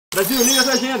Brasil, linhas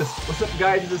agendas! What's up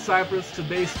guys, this is Cyprus.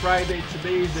 Today is Friday,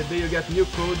 today is the day you get new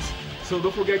codes. So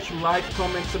don't forget to like,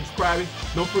 comment, subscribe.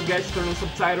 Don't forget to turn on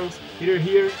subtitles, either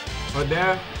here or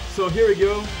there. So here we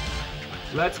go.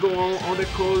 Let's go on the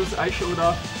codes I showed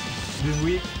off this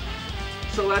week.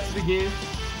 So let's begin.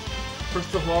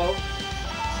 First of all,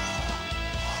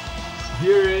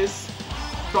 here is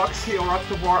Proxy on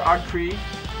ROKTAVOR R3.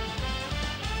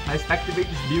 Let's activate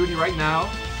this beauty right now.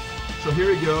 So here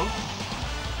we go.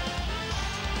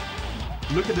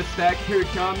 Look at the stack, here it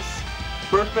comes.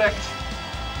 Perfect.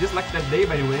 Just like that day,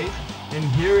 by the way. And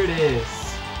here it is.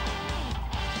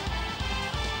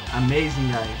 Amazing,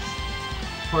 guys.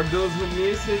 For those who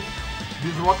missed it,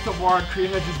 this ROKTAVOR R3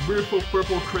 has this beautiful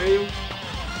purple crayon.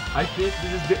 I think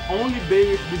this is the only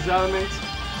bay with this element.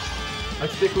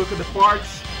 Let's take a look at the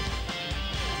parts.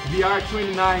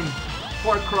 VR29,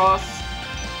 4-cross.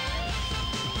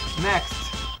 Next,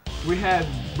 we have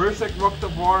Berserk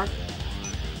ROKTAVOR,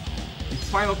 its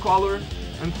final color,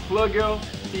 and Flugel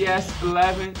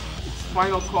TS11, its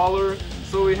final color.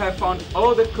 So we have found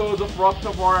all the codes of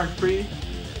ROKTAVOR R3.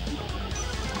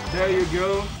 There you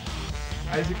go.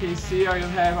 As you can see, I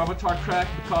have avatar track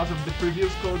because of the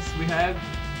previous codes we had.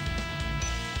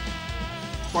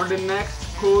 For the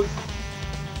next code,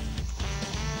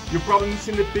 you've probably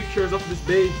seen the pictures of this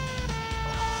bay.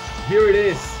 Here it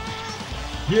is.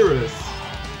 HYRUS.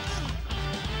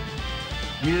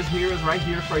 Here's HYRUS right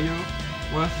here for you.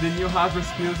 One of the new HYRUS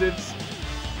exclusives.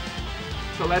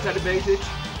 So let's activate it.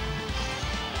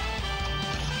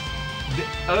 The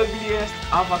ugliest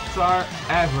avatar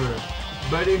ever.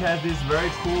 But it has this very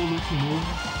cool looking move.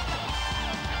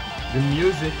 The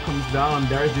music comes down,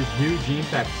 there's this huge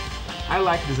impact. I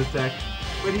like this attack,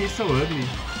 but he's so ugly.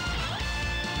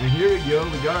 And here we go,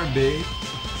 we got our base.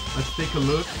 Let's take a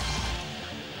look.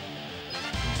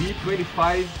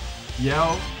 D25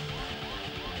 yell.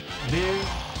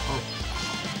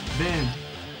 Then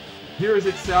HYRUS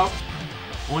itself,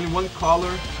 only one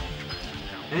color,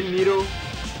 and Needle,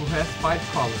 who has 5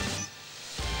 colors.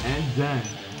 And done.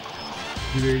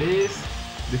 Here it is.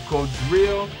 The code's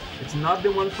real. It's not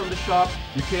the one from the shop.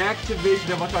 You can activate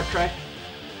the avatar track.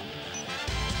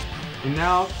 And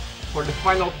now for the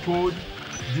final code.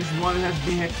 This one has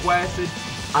been requested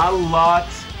a lot.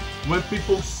 When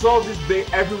people saw this bay,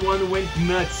 everyone went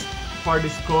nuts for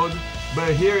this code.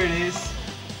 But here it is.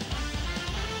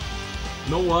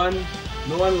 No one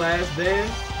less than,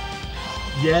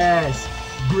 yes,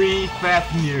 green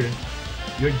FAFNIR.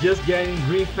 You're just getting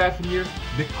green FAFNIR.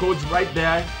 The code's right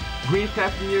there. Green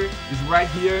FAFNIR is right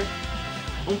here.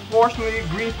 Unfortunately,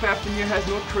 green FAFNIR has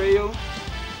no trail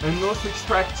and no switch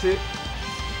track tip.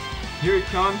 Here it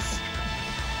comes.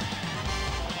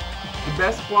 The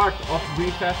best part of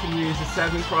green FAFNIR is the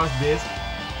 7-cross disc.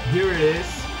 Here it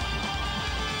is.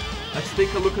 Let's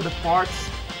take a look at the parts.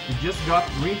 We just got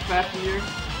green FAFNIR.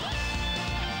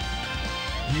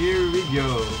 Here we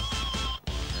go.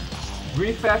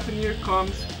 Green FAFNIR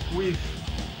comes with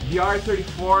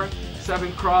VR34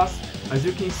 7-cross. As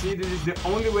you can see, this is the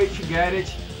only way to get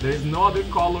it. There is no other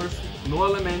colors, no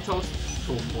elementals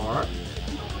so far.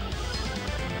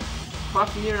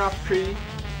 FAFNIR R3.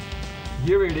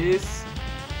 Here it is.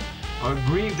 Our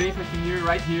green vein FAFNIR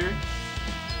right here.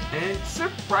 And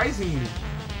surprisingly,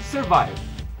 survived.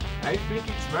 I think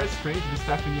it's very strange this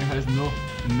FAFNIR has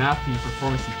nothing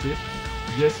performance tip.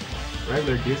 Just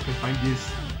regular disc. I find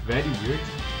this very weird.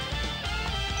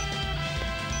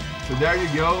 So there you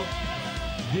go.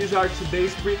 These are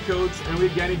today's pre-codes, and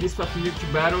we're getting this FAFNIR to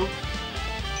battle.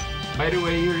 By the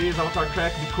way, here is avatar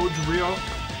track. The code's real.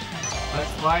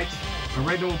 Let's fight a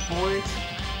random opponent.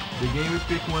 The game will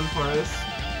pick one for us.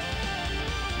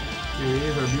 Here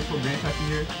is our beautiful green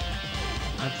FAFNIR.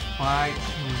 Let's fight.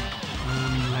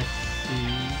 Let's see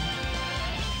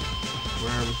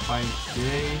where we fight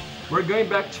today. We're going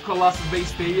back to Colossus Bay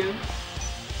Stadium.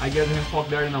 I guess I haven't fought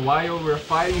there in a while. We're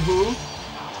fighting who?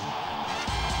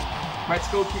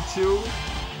 Practical K2.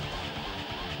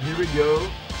 Here we go.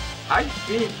 I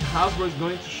think Hasbro is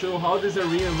going to show how this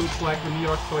arena looks like in New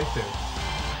York Toy Fair.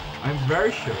 I'm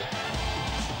very sure.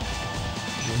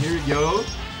 And here we go.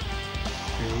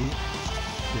 3,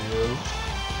 2,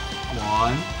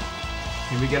 1.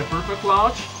 Can we get a perfect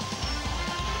launch?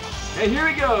 And here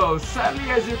we go! Sadly,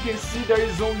 as you can see, there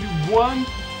is only one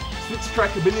switch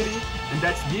track ability, and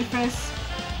that's defense.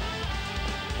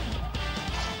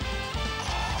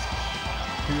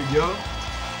 Here we go.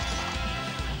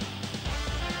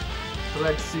 So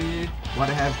let's see what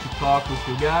I have to talk with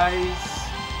you guys.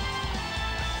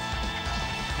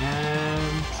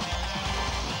 And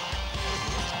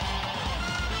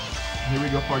here we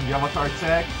go for the avatar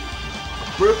attack.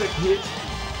 A perfect hit.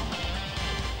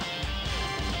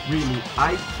 Really,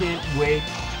 I can't wait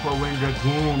for when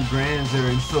Dragoon, Granzer,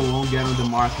 and so on get on the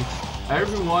market.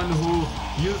 Everyone who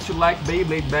used to like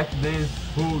Beyblade back then,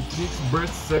 who thinks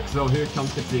Burst sucks, oh here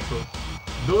comes Katico.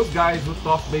 Those guys who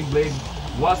thought Beyblade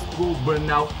was cool but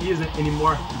now isn't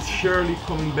anymore, it's surely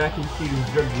coming back in series.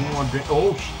 Dragoon,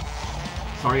 oh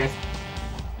sorry guys.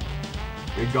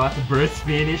 We got the burst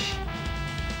finish.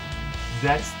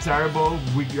 That's terrible.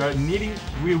 We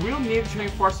will need to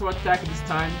reinforce our attack this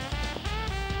time.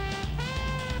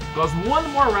 Because one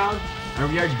more round and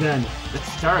we are done.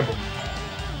 That's terrible.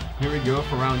 Here we go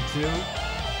for round 2.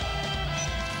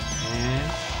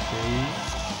 And 3,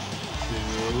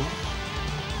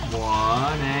 2,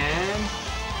 1, and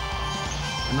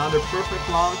another perfect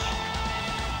launch.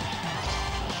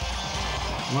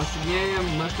 Once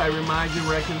again, must I remind you,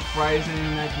 Wrecking Horizon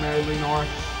and Nightmare Eleanor,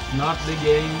 not the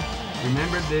game.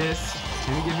 Remember this.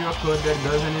 Let me give you a code that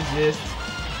doesn't exist.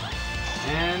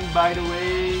 And by the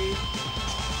way,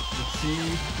 let's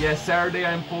see. Yeah, Saturday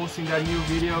I'm posting that new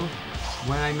video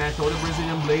when I met all the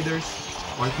Brazilian bladers,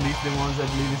 or at least the ones that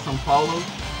live in São Paulo.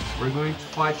 We're going to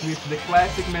fight with the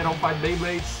classic Metal Fight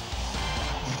Beyblades.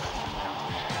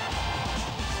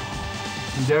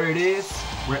 And there it is.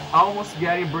 We're almost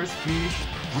getting burst finish.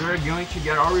 We're going to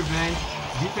get our revenge.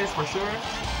 Defense for sure.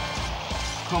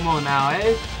 Come on now,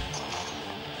 eh?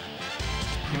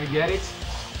 Can we get it?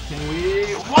 Can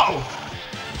we? Whoa!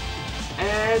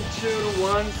 And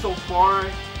 2-1 so far.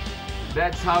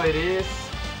 That's how it is.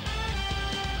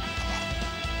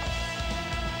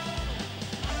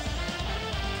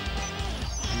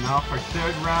 Now for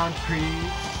third round, 3, 2,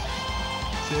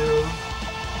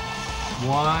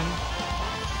 1.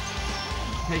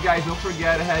 Hey guys, don't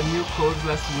forget I had new codes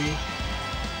last week.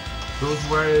 Those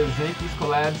were Zenki's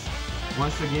collabs.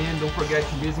 Once again, don't forget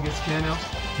to visit his channel.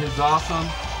 He's awesome.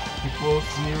 He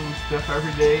posts new stuff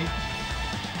every day.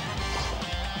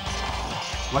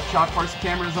 Watch out for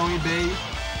scammers on eBay.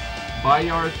 Buy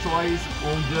your toys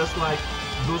on just like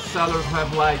those sellers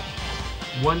have like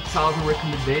 1,000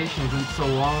 recommendations and so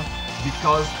on,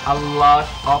 because a lot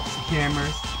of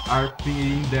scammers are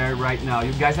being there right now.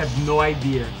 You guys have no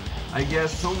idea. I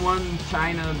guess someone in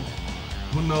China,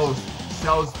 who knows,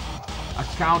 sells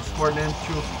accounts for them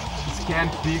to scam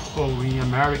people in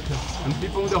America, and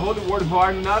people in the whole world who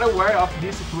are not aware of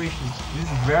this situation. This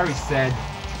is very sad.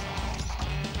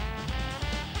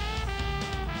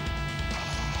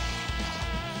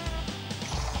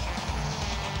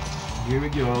 Here we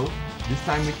go. This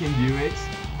time we can do it,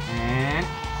 and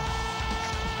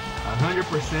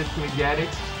 100% can we get it.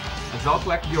 Let's all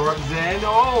collect the orbs, and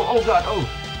oh god, oh,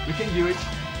 we can do it.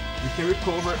 We can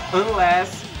recover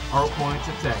unless our opponent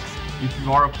attacks. If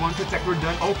our opponent attacks, we're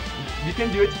done. Oh, we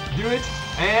can do it,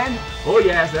 and oh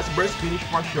yes, that's burst finish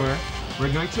for sure.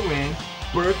 We're going to win.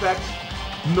 Perfect,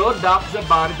 no doubts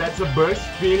about it. That's a burst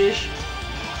finish.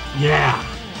 Yeah,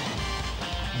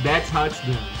 that's how it's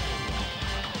done.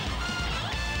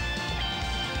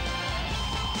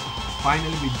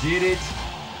 Finally we did it.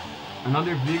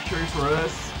 Another victory for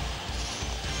us.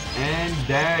 And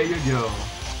there you go.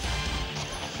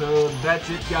 So that's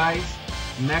it guys.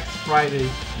 Next Friday,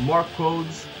 more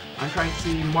codes. I'm trying to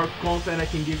see more content I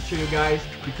can give to you guys,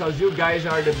 because you guys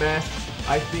are the best.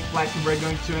 I think like we're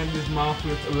going to end this month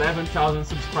with 11,000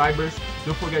 subscribers.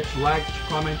 Don't forget to like, to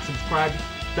comment, subscribe.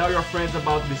 Tell your friends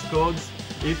about these codes.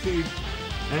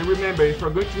 And remember, if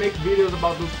you're going to make videos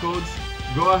about those codes,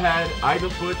 go ahead. I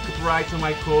don't put copyright on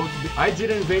my codes. I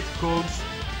didn't invent codes.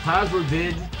 Hasbro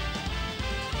did.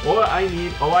 All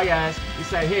I ask is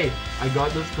say, hey, I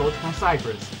got those codes from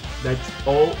Cyprus. That's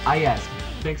all I ask.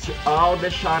 Thanks to all the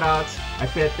shoutouts. I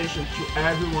pay attention to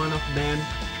every one of them,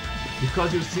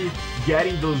 because you see,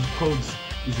 getting those codes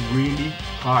is really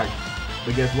hard.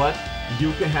 But guess what?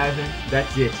 You can have them.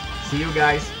 That's it. See you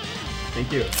guys.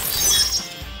 Thank you.